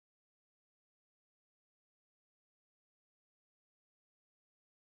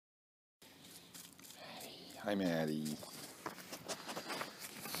Hi, Maddie.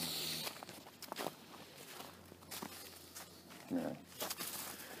 Yeah.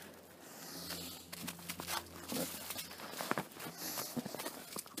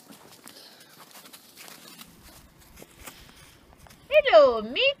 Hello,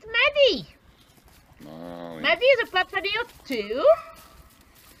 meet Maddie. Molly. Maddie is a portfolio too.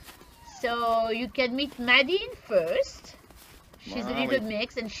 So you can meet Maddie in first. She's a little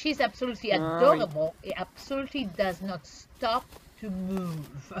mix and she's absolutely adorable. It absolutely does not stop to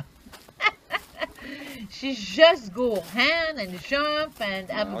move. She just go around and jump and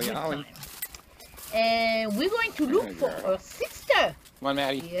have a good time. And we're going to look for her sister. Come on,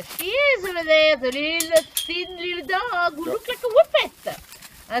 Maddie. Here she is over there, the little thin little dog who looks like a whippet,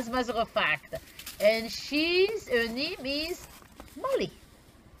 as a matter of fact. And her name is Molly.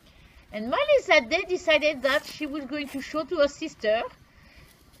 And Molly that day decided that she was going to show to her sister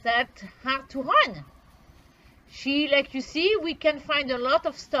that how to run. Like you see, we can find a lot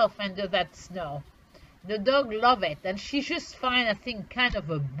of stuff under that snow. The dog loves it, and she just find, I think, kind of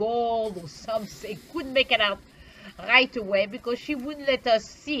a ball or something. Couldn't make it out right away because she wouldn't let us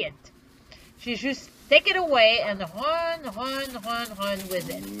see it. She just take it away and run with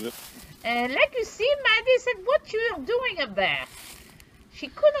it. And like you see, Maddie said, "What you are doing up there?" She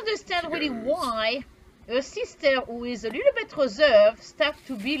couldn't understand really why her sister, who is a little bit reserved, started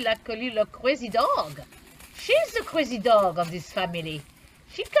to be like a little crazy dog. She's the crazy dog of this family.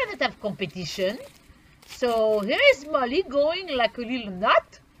 She cannot have competition. So here is Molly going like a little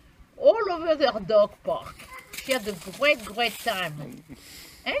nut all over their dog park. She had a great time.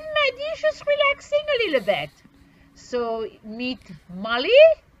 And Maddie just relaxing a little bit. So meet Molly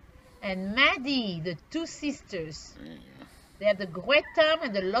and Maddie, the two sisters. They had a great time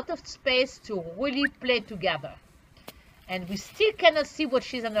and a lot of space to really play together. And we still cannot see what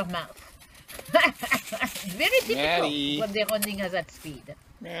she's in her mouth. Very difficult when they're running at that speed.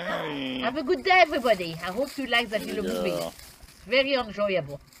 Maddie. Have a good day, everybody. I hope you like that little movie. It's very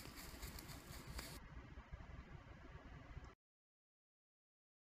enjoyable.